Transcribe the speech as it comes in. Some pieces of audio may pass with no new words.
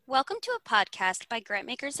Welcome to a podcast by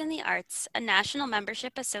Grantmakers in the Arts, a national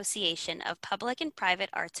membership association of public and private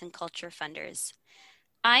arts and culture funders.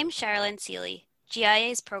 I'm Sherilyn Seeley,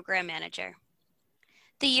 GIA's program manager.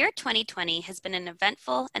 The year 2020 has been an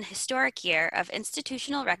eventful and historic year of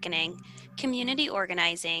institutional reckoning, community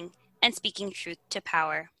organizing, and speaking truth to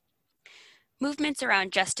power. Movements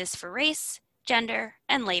around justice for race, gender,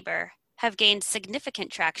 and labor have gained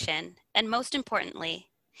significant traction, and most importantly,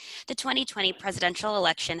 the 2020 presidential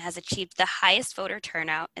election has achieved the highest voter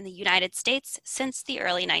turnout in the United States since the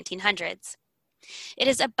early 1900s. It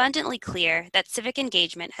is abundantly clear that civic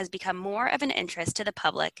engagement has become more of an interest to the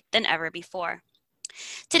public than ever before.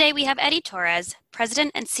 Today we have Eddie Torres,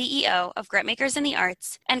 President and CEO of Grantmakers in the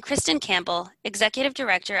Arts, and Kristen Campbell, Executive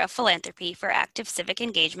Director of Philanthropy for Active Civic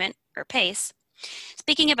Engagement, or PACE,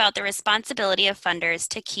 speaking about the responsibility of funders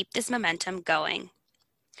to keep this momentum going.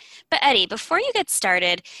 But Eddie, before you get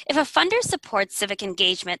started, if a funder supports civic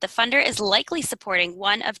engagement, the funder is likely supporting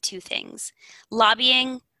one of two things: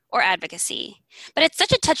 lobbying or advocacy. But it's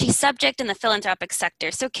such a touchy subject in the philanthropic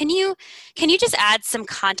sector. So can you just add some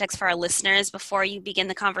context for our listeners before you begin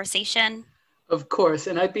the conversation? Of course,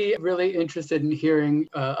 and I'd be really interested in hearing,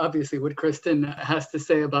 obviously, what Kristen has to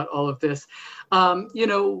say about all of this.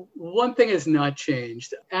 One thing has not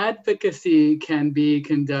changed. Advocacy can be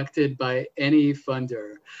conducted by any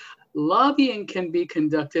funder. Lobbying can be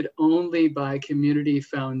conducted only by community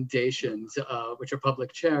foundations, which are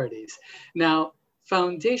public charities. Now,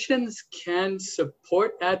 foundations can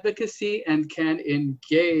support advocacy and can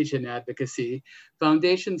engage in advocacy.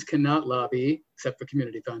 Foundations cannot lobby, except for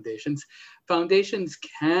community foundations. Foundations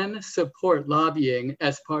can support lobbying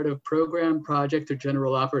as part of program, project, or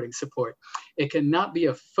general operating support. It cannot be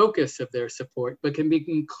a focus of their support, but can be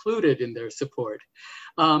included in their support.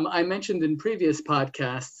 I mentioned in previous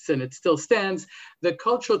podcasts, and it still stands, the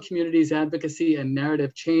cultural community's advocacy and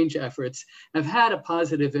narrative change efforts have had a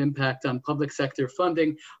positive impact on public sector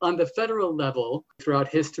funding on the federal level throughout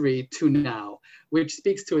history to now, which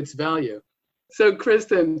speaks to its value. So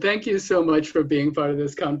Kristen, thank you so much for being part of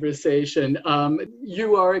this conversation.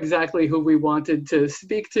 You are exactly who we wanted to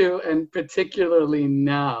speak to, and particularly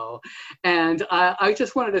now. And I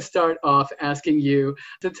just wanted to start off asking you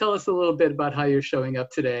to tell us a little bit about how you're showing up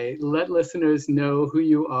today. Let listeners know who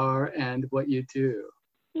you are and what you do.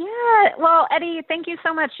 Yeah, well, Eddie, thank you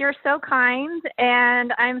so much. You're so kind,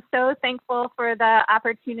 and I'm so thankful for the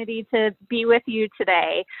opportunity to be with you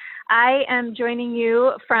today. I am joining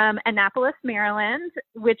you from Annapolis, Maryland,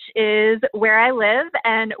 which is where I live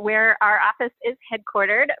and where our office is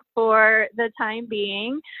headquartered for the time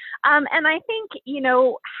being. And I think,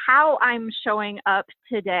 how I'm showing up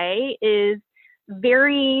today is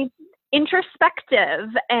very introspective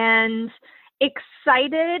and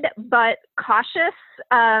excited but cautious,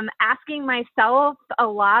 asking myself a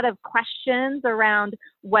lot of questions around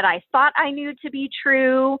what I thought I knew to be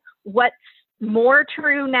true, what's more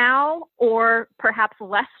true now, or perhaps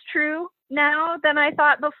less true now than I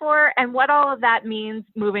thought before, and what all of that means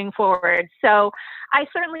moving forward. So I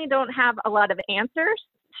certainly don't have a lot of answers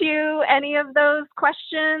to any of those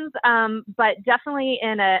questions, but definitely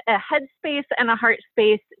in a headspace and a heart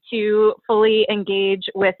space to fully engage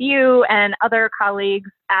with you and other colleagues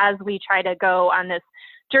as we try to go on this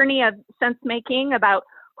journey of sense making about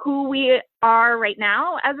who we are right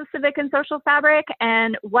now as a civic and social fabric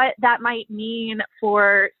and what that might mean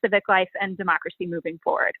for civic life and democracy moving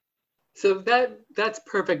forward. So that's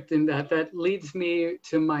perfect in that leads me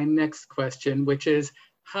to my next question, which is,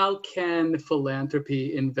 how can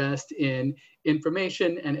philanthropy invest in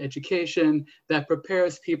information and education that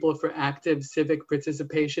prepares people for active civic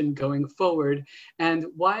participation going forward? And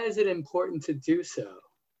why is it important to do so?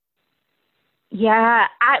 Yeah,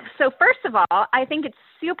 so first of all, I think it's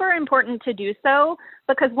super important to do so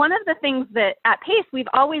because one of the things that at PACE we've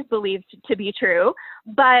always believed to be true,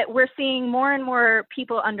 but we're seeing more and more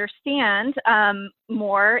people understand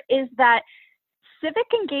more, is that civic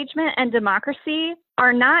engagement and democracy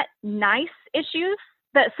are not nice issues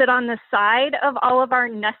that sit on the side of all of our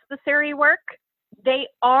necessary work. They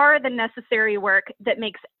are the necessary work that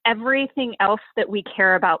makes everything else that we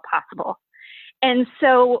care about possible. And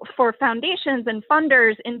so for foundations and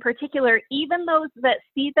funders in particular, even those that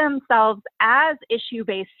see themselves as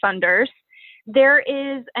issue-based funders, there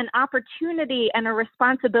is an opportunity and a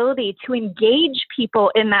responsibility to engage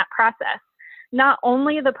people in that process. Not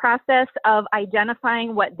only the process of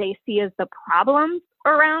identifying what they see as the problems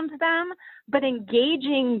around them, but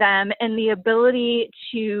engaging them in the ability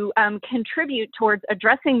to contribute towards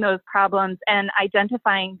addressing those problems and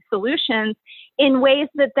identifying solutions in ways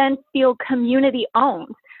that then feel community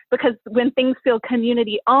owned. because when things feel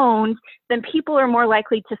community owned, then people are more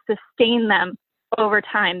likely to sustain them over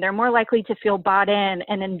time. They're more likely to feel bought in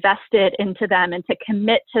and invested into them and to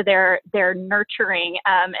commit to their nurturing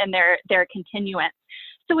and their continuance.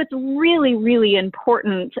 So it's really, really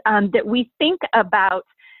important that we think about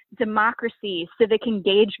democracy, civic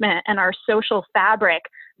engagement, and our social fabric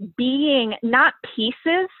being not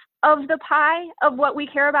pieces of the pie of what we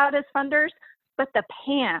care about as funders, but the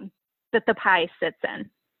pan that the pie sits in.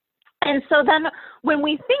 And so then when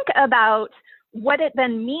we think about what it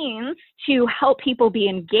then means to help people be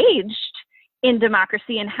engaged in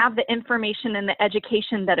democracy and have the information and the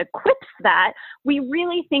education that equips that, we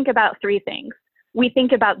really think about three things. We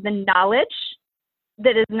think about the knowledge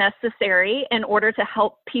that is necessary in order to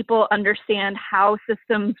help people understand how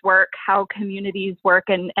systems work, how communities work,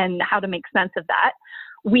 and how to make sense of that.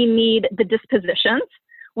 We need the dispositions,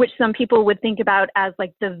 which some people would think about as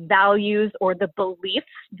like the values or the beliefs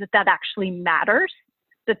that actually matters,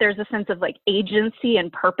 that there's a sense of like agency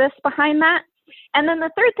and purpose behind that. And then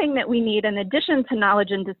the third thing that we need in addition to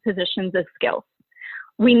knowledge and dispositions is skills.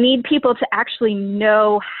 We need people to actually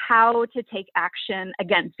know how to take action,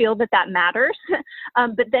 again, feel that matters,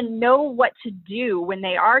 but then know what to do when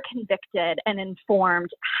they are convicted and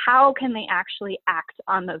informed. How can they actually act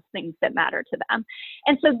on those things that matter to them?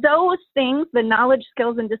 And so those things, the knowledge,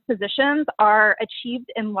 skills, and dispositions, are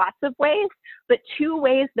achieved in lots of ways, but two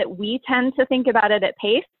ways that we tend to think about it at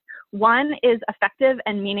PACE. One is effective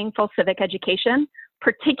and meaningful civic education,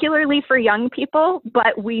 particularly for young people,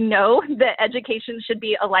 but we know that education should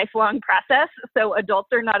be a lifelong process, so adults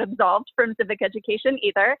are not absolved from civic education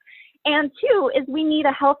either. And two is we need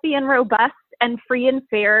a healthy and robust and free and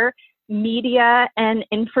fair media and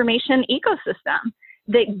information ecosystem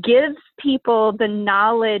that gives people the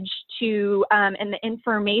knowledge to and the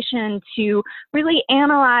information to really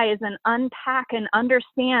analyze and unpack and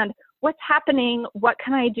understand what's happening, what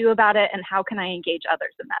can I do about it, and how can I engage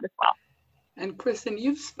others in that as well. And Kristen,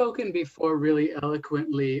 you've spoken before really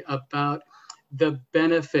eloquently about the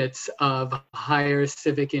benefits of higher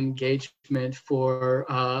civic engagement for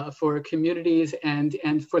communities and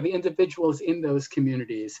for the individuals in those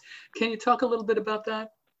communities. Can you talk a little bit about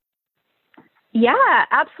that? Yeah,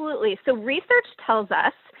 absolutely. So research tells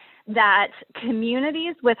us that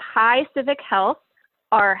communities with high civic health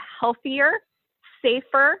are healthier,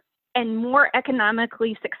 safer, and more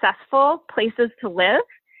economically successful places to live.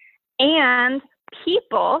 And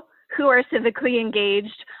people who are civically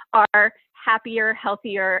engaged are happier,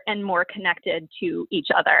 healthier, and more connected to each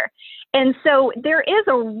other. And so there is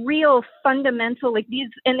a real fundamental, like these,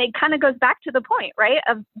 and it kind of goes back to the point, right?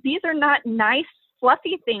 Of these are not nice,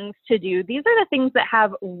 fluffy things to do. These are the things that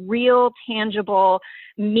have real, tangible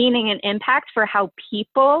meaning and impact for how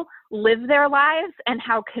people live their lives and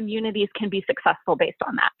how communities can be successful based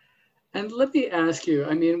on that. And let me ask you,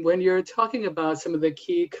 I mean, when you're talking about some of the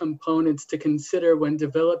key components to consider when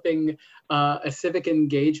developing a civic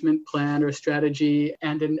engagement plan or strategy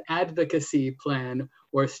and an advocacy plan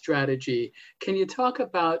or strategy, can you talk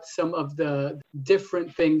about some of the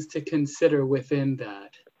different things to consider within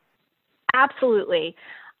that? Absolutely.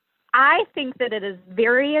 I think that it is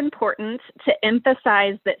very important to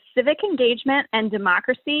emphasize that civic engagement and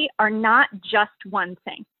democracy are not just one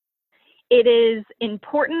thing. It is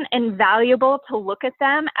important and valuable to look at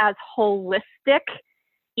them as holistic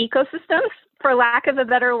ecosystems, for lack of a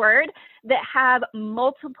better word, that have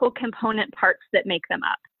multiple component parts that make them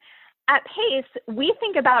up. At PACE, we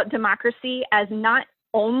think about democracy as not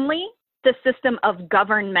only the system of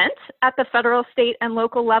government at the federal, state, and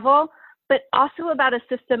local level, but also about a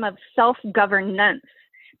system of self-governance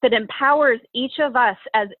that empowers each of us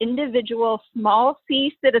as individual small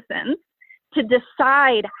c citizens to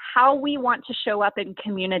decide how we want to show up in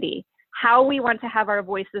community, how we want to have our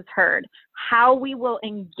voices heard, how we will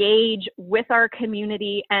engage with our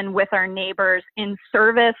community and with our neighbors in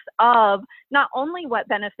service of not only what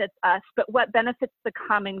benefits us, but what benefits the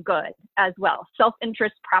common good as well,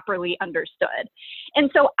 self-interest properly understood.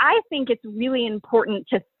 And so I think it's really important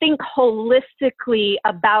to think holistically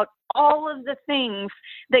about all of the things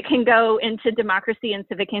that can go into democracy and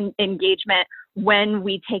civic engagement when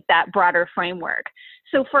we take that broader framework.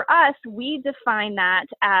 So for us, we define that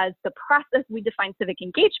as the process, we define civic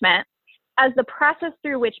engagement as the process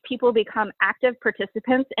through which people become active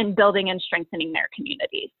participants in building and strengthening their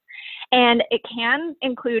communities. And it can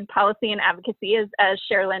include policy and advocacy, as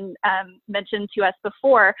Sherilyn mentioned to us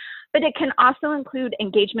before, but it can also include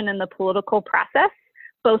engagement in the political process,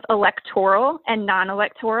 both electoral and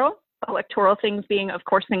non-electoral. Electoral things being, of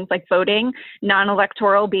course, things like voting,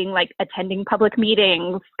 non-electoral being like attending public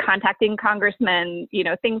meetings, contacting congressmen,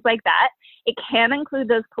 things like that. It can include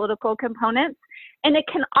those political components, and it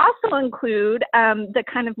can also include the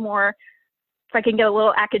kind of more, if I can get a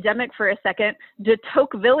little academic for a second, de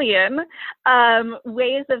Tocquevillian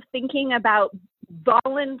ways of thinking about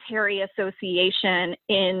voluntary association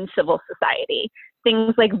in civil society.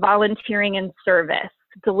 Things like volunteering in service,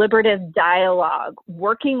 deliberative dialogue,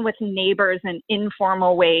 working with neighbors in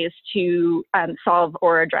informal ways to solve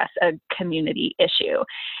or address a community issue.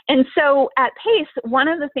 And so at PACE, one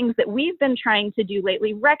of the things that we've been trying to do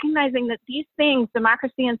lately, recognizing that these things,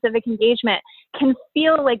 democracy and civic engagement, can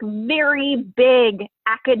feel like very big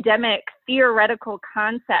academic theoretical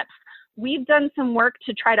concepts. We've done some work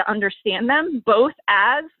to try to understand them, both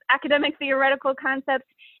as academic theoretical concepts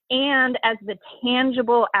and as the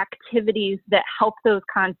tangible activities that help those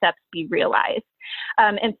concepts be realized.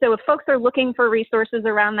 And so if folks are looking for resources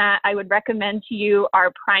around that, I would recommend to you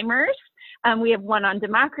our primers. We have one on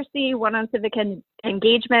democracy, one on civic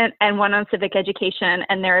engagement, and one on civic education,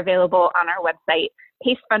 and they're available on our website,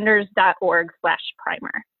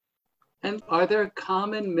 pacefunders.org/primer. And are there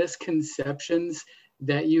common misconceptions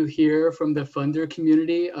that you hear from the funder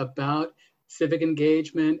community about civic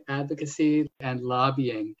engagement, advocacy, and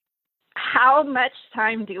lobbying? How much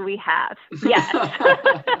time do we have? Yes,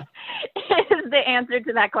 is the answer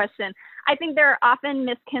to that question. I think there are often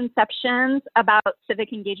misconceptions about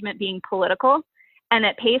civic engagement being political. And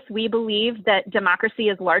at PACE, we believe that democracy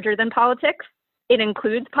is larger than politics. It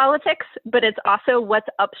includes politics, but it's also what's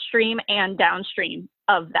upstream and downstream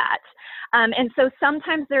of that. And so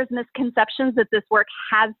sometimes there's misconceptions that this work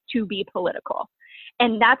has to be political.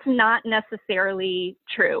 And that's not necessarily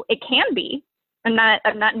true. It can be. I'm not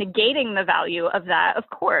negating the value of that, of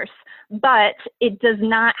course, but it does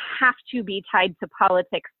not have to be tied to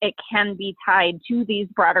politics. It can be tied to these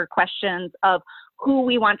broader questions of who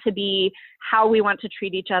we want to be, how we want to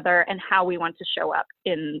treat each other, and how we want to show up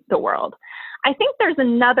in the world. I think there's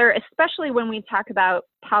another, especially when we talk about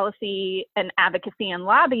policy and advocacy and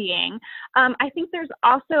lobbying, I think there's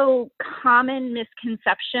also common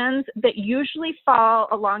misconceptions that usually fall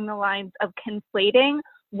along the lines of conflating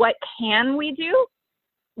what can we do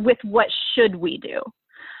with what should we do.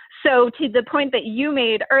 So to the point that you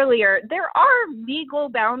made earlier, there are legal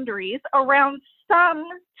boundaries around some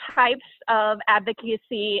types of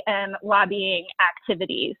advocacy and lobbying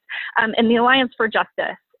activities. And the Alliance for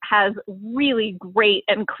Justice has really great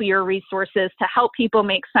and clear resources to help people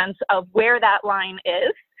make sense of where that line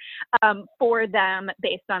is for them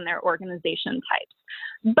based on their organization types.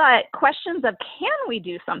 But questions of can we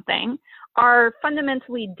do something are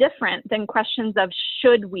fundamentally different than questions of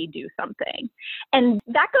should we do something. And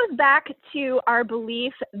that goes back to our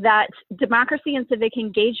belief that democracy and civic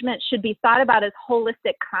engagement should be thought about as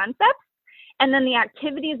holistic concepts. And then the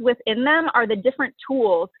activities within them are the different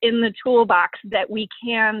tools in the toolbox that we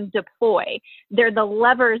can deploy. They're the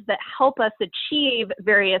levers that help us achieve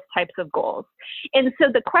various types of goals. And so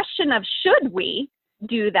the question of should we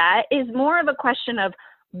do that is more of a question of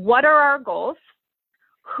what are our goals?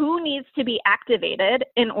 Who needs to be activated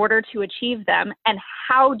in order to achieve them, and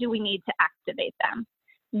how do we need to activate them?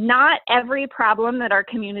 Not every problem that our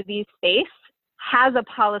communities face has a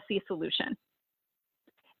policy solution.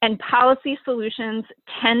 And policy solutions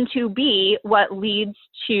tend to be what leads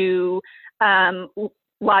to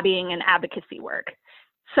lobbying and advocacy work.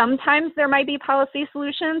 Sometimes there might be policy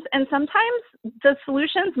solutions, and sometimes the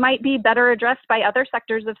solutions might be better addressed by other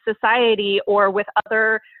sectors of society or with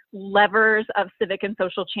other levers of civic and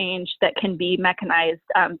social change that can be mechanized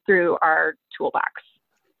through our toolbox.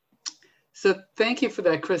 So thank you for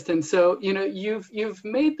that, Kristen. So, you've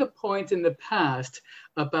made the point in the past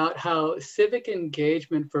about how civic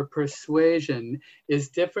engagement for persuasion is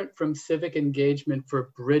different from civic engagement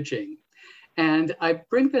for bridging. And I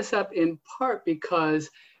bring this up in part because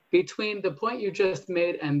between the point you just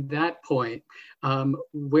made and that point,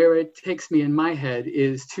 where it takes me in my head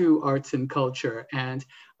is to arts and culture. And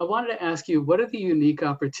I wanted to ask you, what are the unique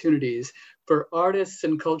opportunities for artists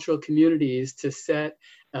and cultural communities to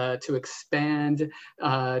to expand,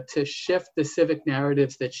 to shift the civic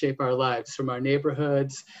narratives that shape our lives, from our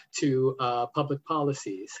neighborhoods to public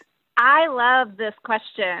policies? I love this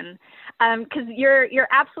question because you're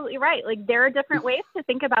absolutely right. Like, there are different ways to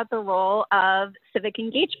think about the role of civic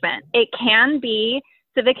engagement. It can be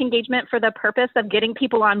civic engagement for the purpose of getting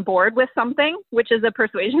people on board with something, which is a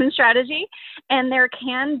persuasion strategy. And there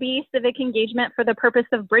can be civic engagement for the purpose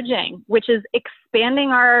of bridging, which is expanding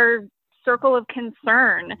our circle of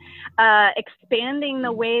concern, expanding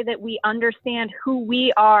the way that we understand who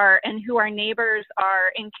we are and who our neighbors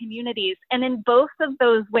are in communities. And in both of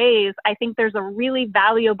those ways, I think there's a really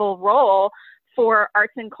valuable role for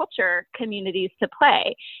arts and culture communities to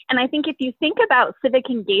play. And I think if you think about civic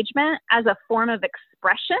engagement as a form of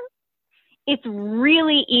expression, it's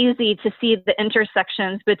really easy to see the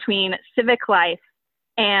intersections between civic life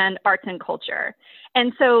and arts and culture.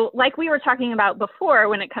 And so, like we were talking about before,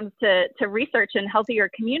 when it comes to research in healthier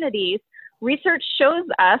communities, research shows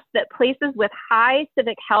us that places with high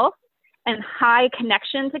civic health and high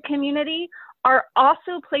connection to community are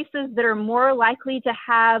also places that are more likely to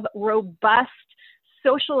have robust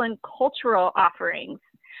social and cultural offerings.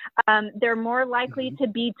 They're more likely to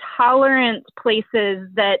be tolerant places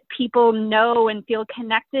that people know and feel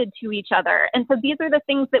connected to each other. And so these are the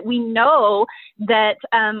things that we know that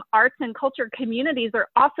arts and culture communities are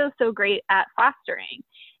also so great at fostering.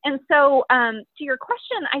 And so to your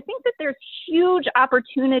question, I think that there's huge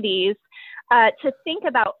opportunities to think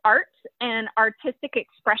about art and artistic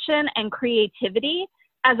expression and creativity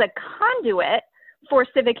as a conduit for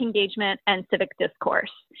civic engagement and civic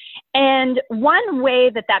discourse. And one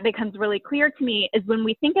way that that becomes really clear to me is when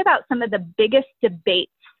we think about some of the biggest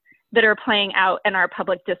debates that are playing out in our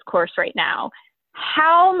public discourse right now.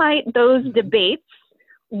 How might those debates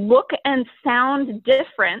look and sound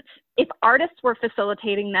different if artists were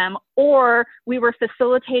facilitating them or we were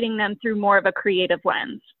facilitating them through more of a creative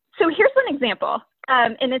lens? So here's an example.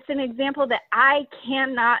 And it's an example that I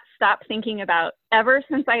cannot stop thinking about ever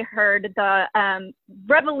since I heard the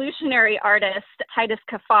revolutionary artist Titus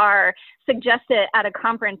Kaphar suggest it at a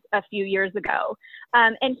conference a few years ago.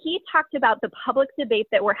 And he talked about the public debate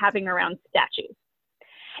that we're having around statues.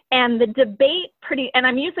 And the debate and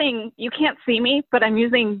I'm using, you can't see me, but I'm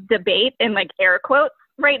using debate in like air quotes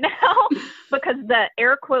right now because the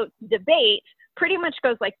air quotes debate pretty much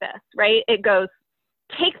goes like this, right? It goes,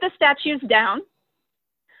 take the statues down.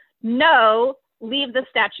 No, leave the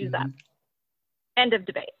statues up. End of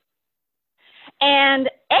debate. And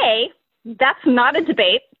A, that's not a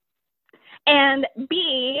debate. And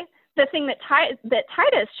B, the thing that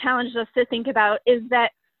Titus challenged us to think about is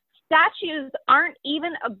that statues aren't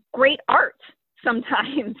even a great art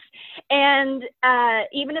sometimes. And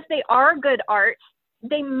even if they are good art,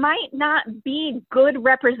 they might not be good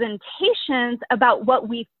representations about what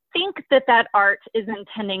we think that art is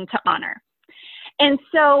intending to honor. And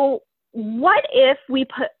so what if we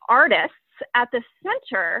put artists at the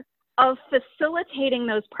center of facilitating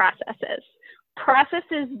those processes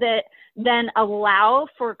that then allow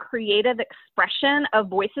for creative expression of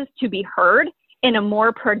voices to be heard in a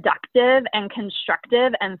more productive and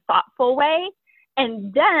constructive and thoughtful way,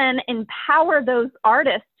 and then empower those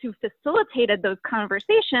artists who facilitated those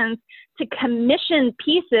conversations to commission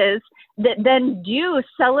pieces that then do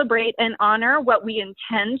celebrate and honor what we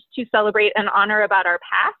intend to celebrate and honor about our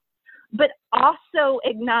past, but also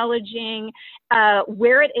acknowledging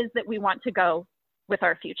where it is that we want to go with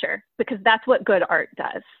our future, because that's what good art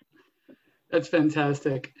does. That's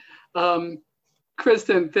fantastic.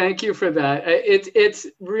 Kristen, thank you for that. It's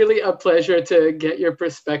really a pleasure to get your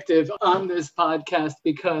perspective on this podcast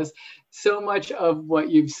because so much of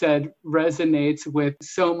what you've said resonates with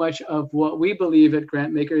so much of what we believe at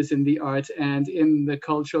Grantmakers in the Arts and in the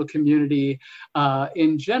cultural community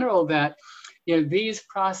in general, that these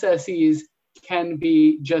processes can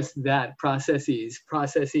be just that, processes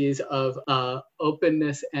of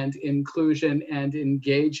openness and inclusion and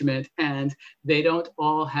engagement, and they don't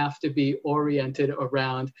all have to be oriented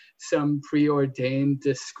around some preordained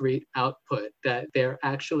discrete output, that they're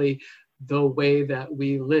actually the way that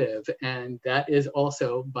we live, and that is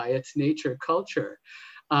also by its nature culture.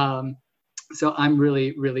 So I'm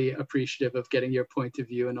really, really appreciative of getting your point of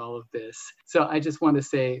view in all of this. So I just want to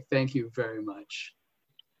say thank you very much.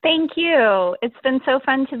 Thank you. It's been so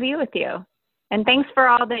fun to be with you. And thanks for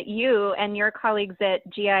all that you and your colleagues at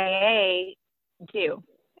GIA do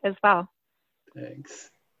as well. Thanks.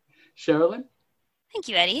 Sherilyn? Thank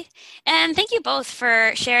you, Eddie. And thank you both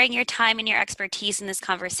for sharing your time and your expertise in this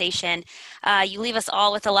conversation. You leave us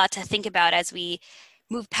all with a lot to think about as we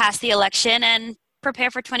move past the election and prepare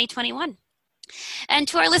for 2021. And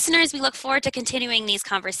to our listeners, we look forward to continuing these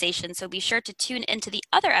conversations, so be sure to tune into the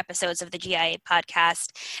other episodes of the GIA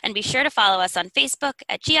podcast, and be sure to follow us on Facebook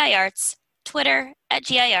at GI Arts, Twitter at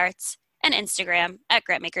GI Arts, and Instagram at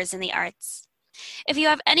Grantmakers in the Arts. If you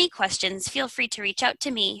have any questions, feel free to reach out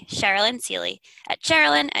to me, Sherilyn Seely, at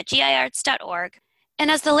sherilyn@giarts.org. And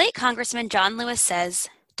as the late Congressman John Lewis says,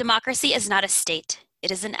 democracy is not a state,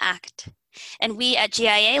 it is an act. And we at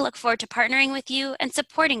GIA look forward to partnering with you and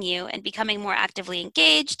supporting you and becoming more actively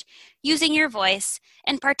engaged, using your voice,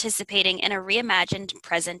 and participating in a reimagined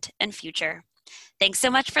present and future. Thanks so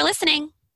much for listening.